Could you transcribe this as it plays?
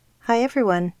Hi,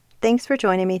 everyone. Thanks for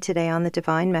joining me today on the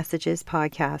Divine Messages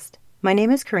podcast. My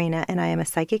name is Karina, and I am a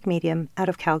psychic medium out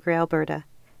of Calgary, Alberta.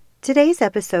 Today's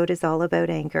episode is all about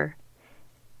anger.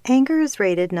 Anger is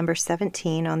rated number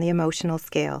 17 on the emotional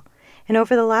scale, and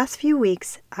over the last few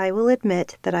weeks, I will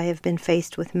admit that I have been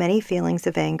faced with many feelings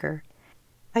of anger.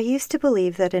 I used to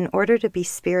believe that in order to be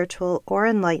spiritual or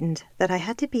enlightened, that I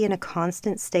had to be in a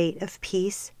constant state of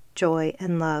peace, joy,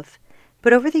 and love.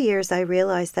 But over the years, I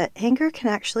realized that anger can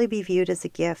actually be viewed as a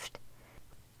gift.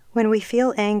 When we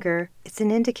feel anger, it's an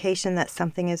indication that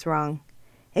something is wrong.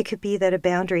 It could be that a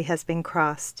boundary has been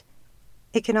crossed.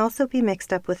 It can also be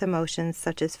mixed up with emotions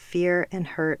such as fear and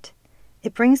hurt.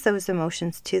 It brings those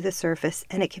emotions to the surface,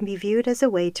 and it can be viewed as a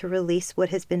way to release what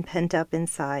has been pent up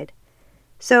inside.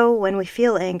 So when we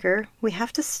feel anger, we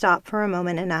have to stop for a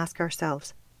moment and ask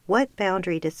ourselves, what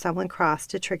boundary did someone cross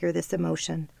to trigger this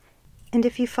emotion? And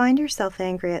if you find yourself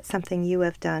angry at something you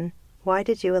have done, why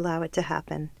did you allow it to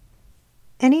happen?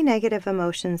 Any negative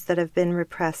emotions that have been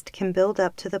repressed can build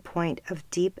up to the point of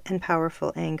deep and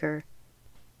powerful anger.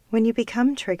 When you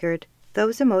become triggered,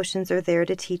 those emotions are there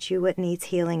to teach you what needs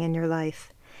healing in your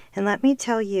life. And let me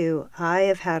tell you, I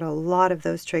have had a lot of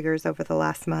those triggers over the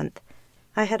last month.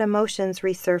 I had emotions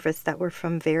resurface that were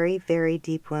from very, very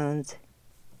deep wounds.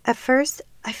 At first,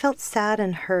 I felt sad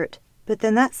and hurt. But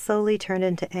then that slowly turned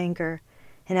into anger.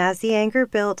 And as the anger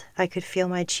built, I could feel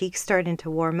my cheeks starting to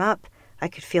warm up. I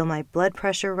could feel my blood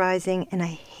pressure rising, and I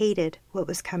hated what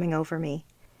was coming over me.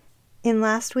 In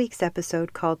last week's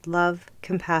episode called Love,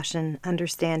 Compassion,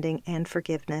 Understanding, and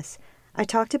Forgiveness, I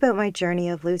talked about my journey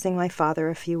of losing my father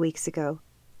a few weeks ago.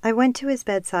 I went to his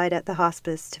bedside at the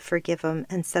hospice to forgive him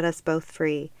and set us both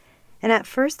free. And at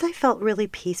first I felt really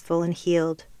peaceful and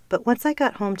healed. But once I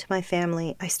got home to my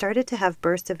family, I started to have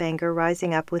bursts of anger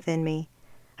rising up within me.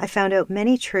 I found out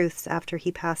many truths after he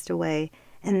passed away,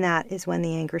 and that is when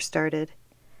the anger started.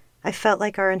 I felt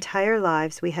like our entire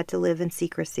lives we had to live in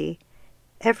secrecy.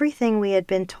 Everything we had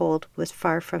been told was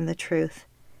far from the truth.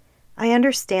 I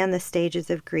understand the stages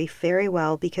of grief very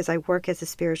well because I work as a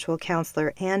spiritual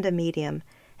counselor and a medium,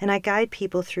 and I guide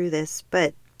people through this,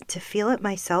 but to feel it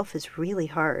myself is really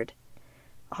hard.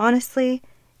 Honestly,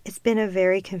 it's been a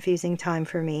very confusing time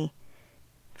for me.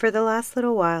 For the last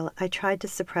little while, I tried to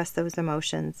suppress those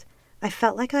emotions. I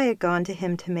felt like I had gone to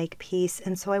him to make peace,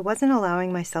 and so I wasn't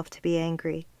allowing myself to be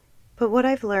angry. But what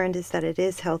I've learned is that it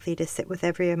is healthy to sit with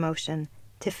every emotion,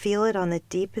 to feel it on the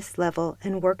deepest level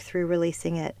and work through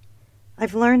releasing it.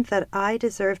 I've learned that I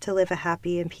deserve to live a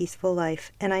happy and peaceful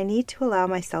life, and I need to allow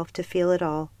myself to feel it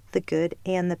all, the good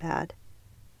and the bad.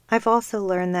 I've also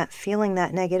learned that feeling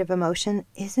that negative emotion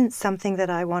isn't something that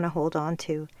I want to hold on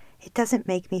to. It doesn't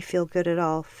make me feel good at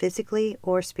all, physically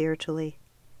or spiritually.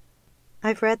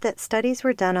 I've read that studies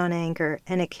were done on anger,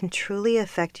 and it can truly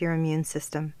affect your immune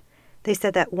system. They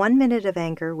said that 1 minute of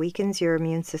anger weakens your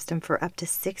immune system for up to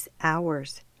 6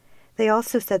 hours. They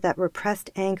also said that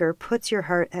repressed anger puts your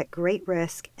heart at great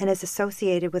risk and is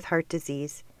associated with heart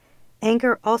disease.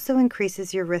 Anger also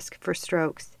increases your risk for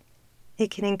strokes. It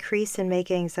can increase and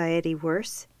make anxiety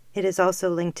worse. It is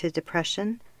also linked to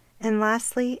depression. And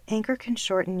lastly, anger can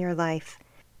shorten your life.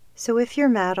 So if you're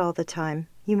mad all the time,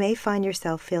 you may find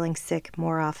yourself feeling sick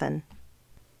more often.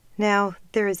 Now,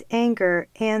 there is anger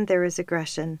and there is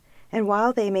aggression. And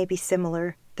while they may be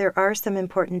similar, there are some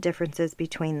important differences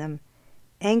between them.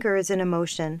 Anger is an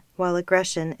emotion, while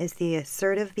aggression is the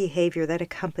assertive behavior that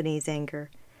accompanies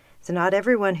anger. So not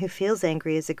everyone who feels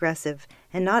angry is aggressive,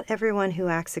 and not everyone who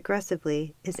acts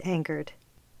aggressively is angered.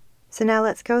 So now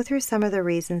let's go through some of the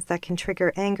reasons that can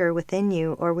trigger anger within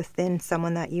you or within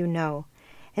someone that you know,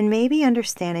 and maybe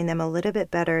understanding them a little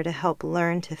bit better to help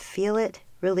learn to feel it,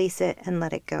 release it, and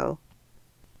let it go.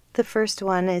 The first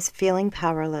one is feeling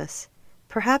powerless.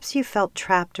 Perhaps you felt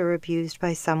trapped or abused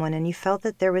by someone and you felt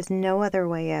that there was no other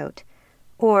way out.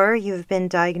 Or you've been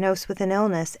diagnosed with an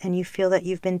illness and you feel that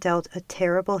you've been dealt a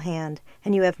terrible hand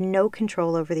and you have no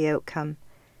control over the outcome.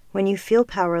 When you feel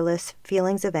powerless,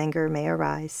 feelings of anger may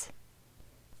arise.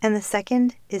 And the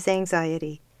second is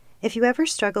anxiety. If you ever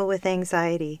struggle with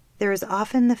anxiety, there is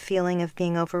often the feeling of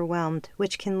being overwhelmed,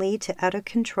 which can lead to out of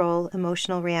control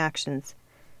emotional reactions.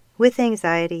 With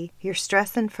anxiety, your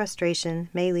stress and frustration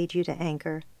may lead you to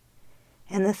anger.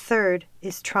 And the third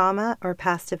is trauma or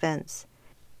past events.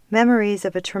 Memories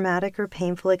of a traumatic or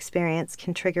painful experience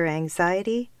can trigger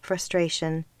anxiety,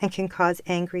 frustration, and can cause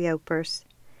angry outbursts.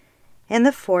 And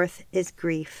the fourth is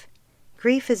grief.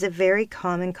 Grief is a very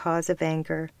common cause of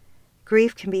anger.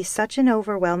 Grief can be such an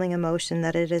overwhelming emotion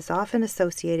that it is often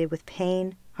associated with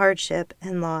pain, hardship,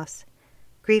 and loss.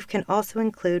 Grief can also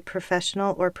include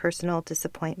professional or personal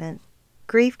disappointment.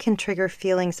 Grief can trigger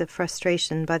feelings of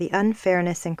frustration by the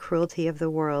unfairness and cruelty of the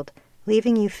world,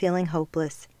 leaving you feeling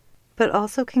hopeless, but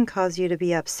also can cause you to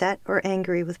be upset or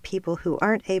angry with people who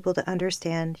aren't able to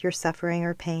understand your suffering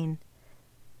or pain.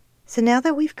 So now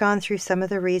that we've gone through some of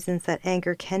the reasons that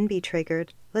anger can be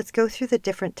triggered, let's go through the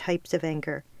different types of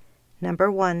anger.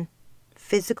 Number 1,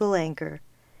 physical anger.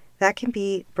 That can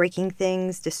be breaking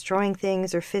things, destroying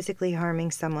things, or physically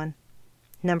harming someone.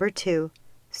 Number 2,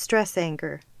 stress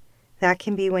anger. That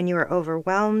can be when you are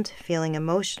overwhelmed, feeling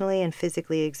emotionally and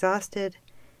physically exhausted.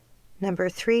 Number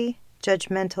 3,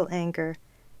 judgmental anger.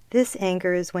 This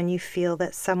anger is when you feel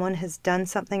that someone has done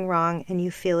something wrong and you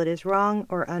feel it is wrong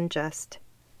or unjust.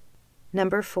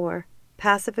 Number 4,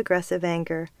 passive-aggressive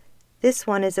anger. This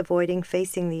one is avoiding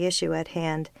facing the issue at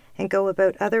hand and go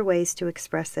about other ways to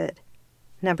express it.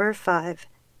 Number 5,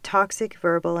 toxic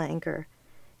verbal anger.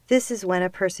 This is when a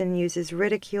person uses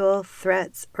ridicule,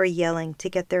 threats, or yelling to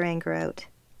get their anger out.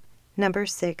 Number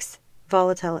 6,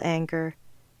 volatile anger.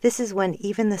 This is when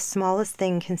even the smallest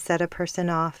thing can set a person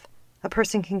off. A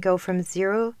person can go from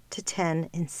 0 to 10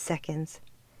 in seconds.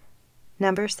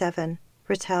 Number 7,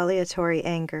 retaliatory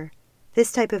anger.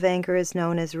 This type of anger is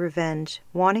known as revenge,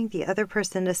 wanting the other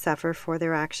person to suffer for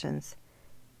their actions.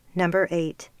 Number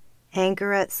 8,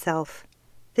 anger at self.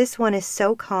 This one is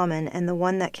so common and the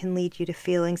one that can lead you to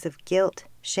feelings of guilt,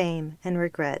 shame, and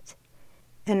regret.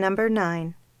 And number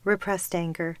 9, repressed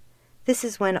anger. This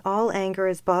is when all anger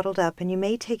is bottled up and you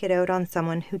may take it out on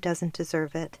someone who doesn't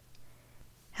deserve it.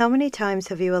 How many times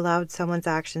have you allowed someone's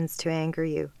actions to anger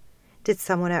you? Did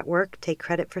someone at work take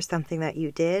credit for something that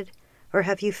you did? Or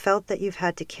have you felt that you've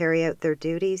had to carry out their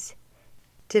duties?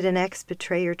 Did an ex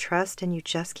betray your trust and you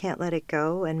just can't let it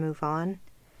go and move on?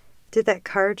 Did that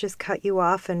car just cut you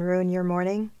off and ruin your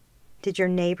morning? Did your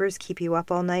neighbors keep you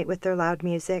up all night with their loud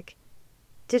music?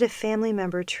 Did a family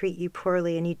member treat you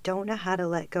poorly and you don't know how to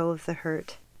let go of the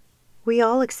hurt? We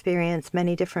all experience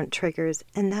many different triggers,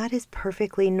 and that is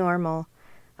perfectly normal.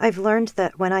 I've learned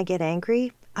that when I get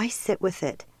angry, I sit with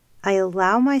it. I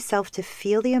allow myself to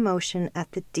feel the emotion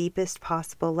at the deepest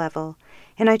possible level,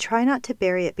 and I try not to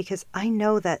bury it because I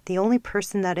know that the only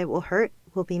person that it will hurt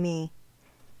will be me.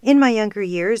 In my younger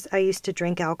years, I used to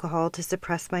drink alcohol to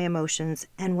suppress my emotions,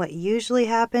 and what usually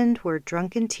happened were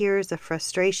drunken tears of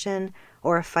frustration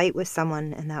or a fight with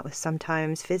someone, and that was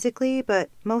sometimes physically,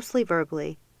 but mostly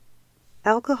verbally.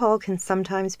 Alcohol can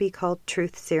sometimes be called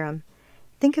truth serum.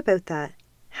 Think about that.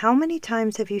 How many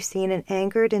times have you seen an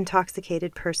angered,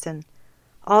 intoxicated person?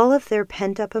 All of their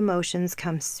pent-up emotions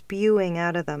come spewing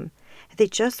out of them. They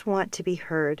just want to be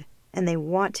heard, and they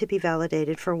want to be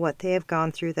validated for what they have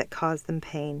gone through that caused them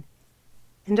pain.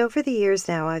 And over the years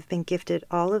now, I've been gifted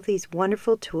all of these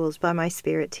wonderful tools by my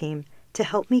spirit team to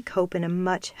help me cope in a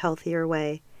much healthier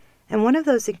way. And one of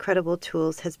those incredible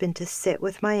tools has been to sit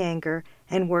with my anger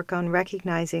and work on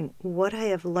recognizing what I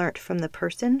have learned from the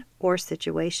person or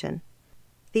situation.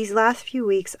 These last few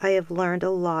weeks, I have learned a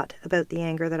lot about the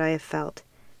anger that I have felt.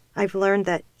 I've learned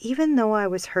that even though I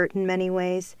was hurt in many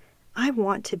ways, I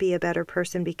want to be a better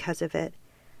person because of it.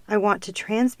 I want to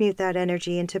transmute that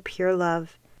energy into pure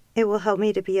love. It will help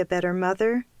me to be a better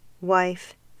mother,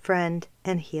 wife, friend,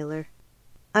 and healer.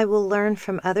 I will learn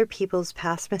from other people's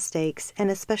past mistakes, and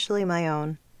especially my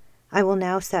own. I will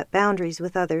now set boundaries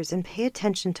with others and pay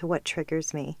attention to what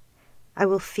triggers me. I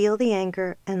will feel the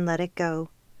anger and let it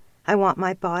go. I want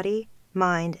my body,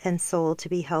 mind, and soul to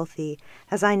be healthy,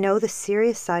 as I know the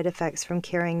serious side effects from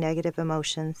carrying negative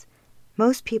emotions.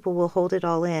 Most people will hold it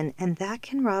all in, and that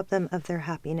can rob them of their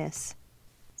happiness.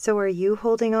 So are you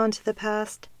holding on to the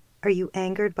past? Are you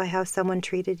angered by how someone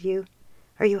treated you?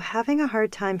 Are you having a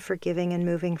hard time forgiving and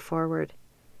moving forward?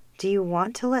 Do you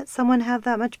want to let someone have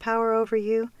that much power over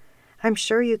you? I'm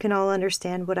sure you can all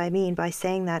understand what I mean by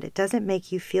saying that it doesn't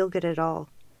make you feel good at all.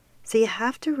 So you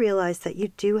have to realize that you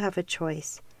do have a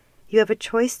choice. You have a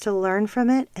choice to learn from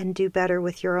it and do better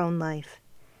with your own life.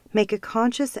 Make a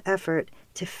conscious effort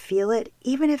to feel it,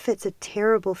 even if it's a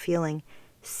terrible feeling.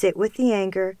 Sit with the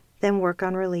anger, then work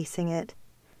on releasing it.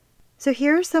 So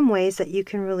here are some ways that you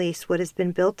can release what has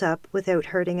been built up without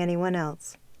hurting anyone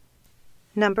else.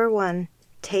 Number 1,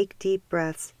 take deep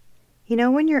breaths. You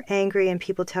know when you're angry and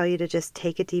people tell you to just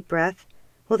take a deep breath?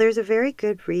 Well, there's a very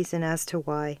good reason as to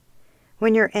why.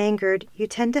 When you're angered, you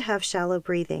tend to have shallow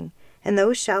breathing, and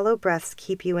those shallow breaths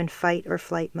keep you in fight or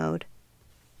flight mode.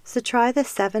 So try the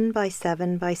 7 by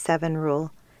 7 by 7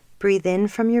 rule. Breathe in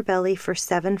from your belly for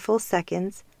 7 full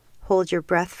seconds, hold your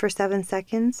breath for 7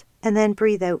 seconds, and then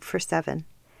breathe out for 7.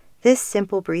 This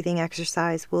simple breathing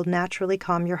exercise will naturally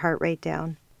calm your heart rate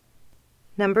down.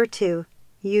 Number 2,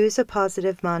 use a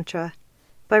positive mantra.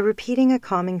 By repeating a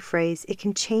calming phrase, it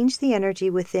can change the energy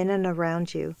within and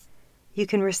around you. You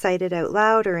can recite it out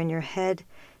loud or in your head,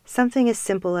 something as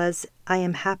simple as, I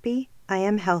am happy, I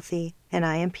am healthy, and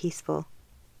I am peaceful.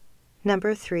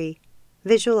 Number 3,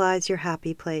 visualize your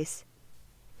happy place.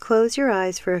 Close your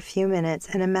eyes for a few minutes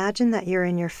and imagine that you're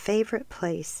in your favorite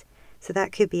place. So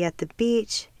that could be at the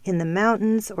beach, in the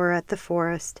mountains, or at the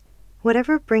forest.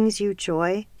 Whatever brings you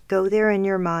joy, go there in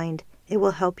your mind. It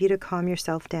will help you to calm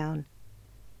yourself down.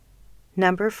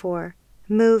 Number 4,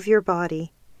 move your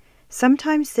body.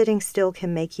 Sometimes sitting still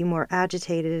can make you more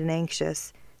agitated and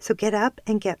anxious, so get up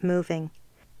and get moving.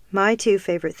 My 2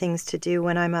 favorite things to do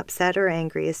when I'm upset or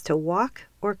angry is to walk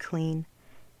or clean.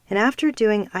 And after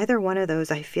doing either one of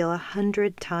those, I feel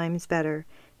 100 times better.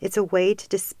 It's a way to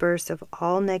disperse of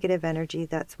all negative energy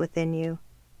that's within you.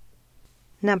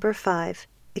 Number 5,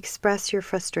 express your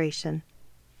frustration.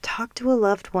 Talk to a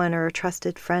loved one or a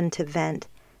trusted friend to vent.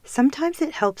 Sometimes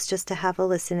it helps just to have a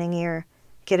listening ear.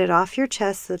 Get it off your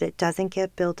chest so that it doesn't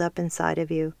get built up inside of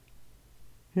you.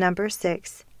 Number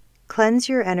 6, cleanse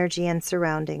your energy and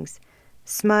surroundings.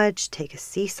 Smudge, take a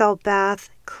sea salt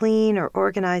bath, clean or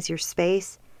organize your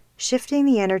space. Shifting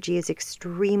the energy is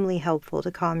extremely helpful to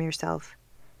calm yourself.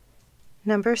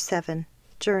 Number 7,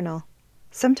 journal.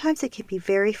 Sometimes it can be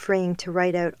very freeing to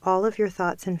write out all of your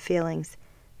thoughts and feelings.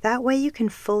 That way you can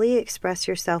fully express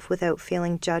yourself without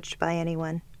feeling judged by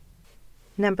anyone.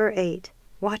 Number 8,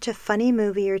 watch a funny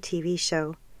movie or TV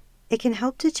show. It can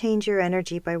help to change your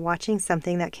energy by watching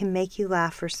something that can make you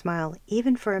laugh or smile,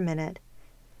 even for a minute.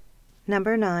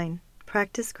 Number 9,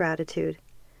 practice gratitude.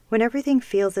 When everything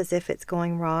feels as if it's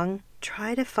going wrong,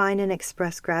 try to find and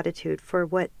express gratitude for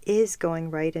what is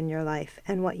going right in your life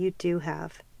and what you do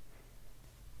have.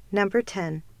 Number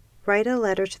 10, write a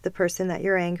letter to the person that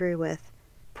you're angry with.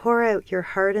 Pour out your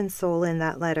heart and soul in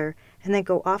that letter, and then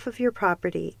go off of your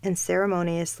property and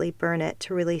ceremoniously burn it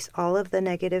to release all of the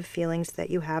negative feelings that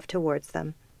you have towards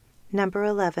them. Number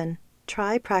 11,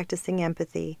 try practicing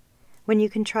empathy. When you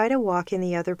can try to walk in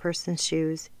the other person's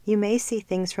shoes, you may see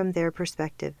things from their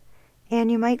perspective, and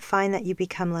you might find that you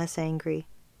become less angry.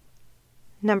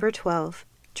 Number 12,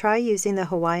 try using the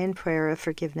Hawaiian prayer of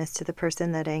forgiveness to the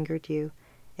person that angered you.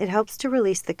 It helps to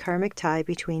release the karmic tie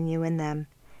between you and them.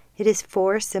 It is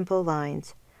 4 simple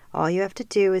lines. All you have to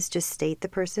do is just state the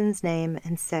person's name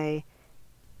and say,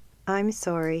 I'm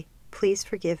sorry, please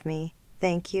forgive me,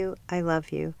 thank you, I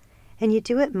love you. And you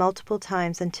do it multiple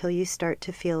times until you start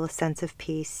to feel a sense of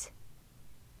peace.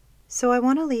 So I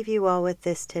want to leave you all with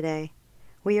this today.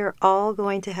 We are all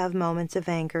going to have moments of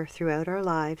anger throughout our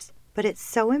lives, but it's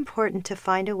so important to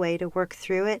find a way to work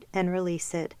through it and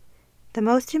release it. The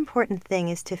most important thing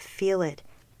is to feel it,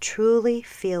 truly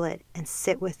feel it, and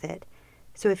sit with it.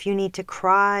 So if you need to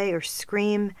cry or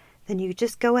scream, then you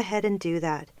just go ahead and do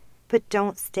that. But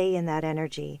don't stay in that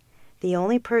energy. The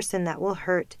only person that will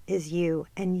hurt is you,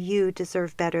 and you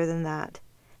deserve better than that.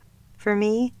 For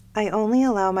me, I only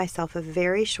allow myself a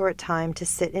very short time to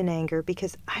sit in anger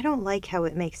because I don't like how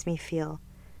it makes me feel.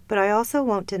 But I also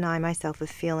won't deny myself a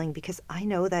feeling because I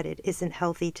know that it isn't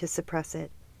healthy to suppress it.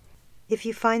 If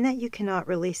you find that you cannot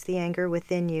release the anger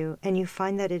within you and you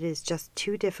find that it is just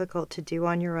too difficult to do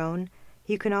on your own,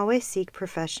 you can always seek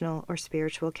professional or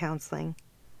spiritual counseling.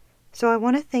 So I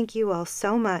want to thank you all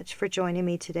so much for joining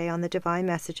me today on the Divine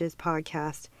Messages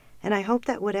podcast, and I hope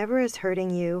that whatever is hurting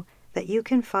you, that you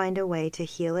can find a way to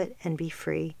heal it and be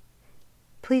free.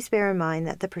 Please bear in mind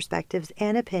that the perspectives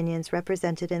and opinions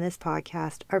represented in this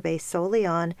podcast are based solely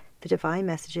on the Divine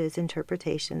Messages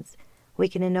interpretations. We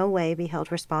can in no way be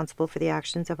held responsible for the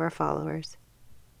actions of our followers.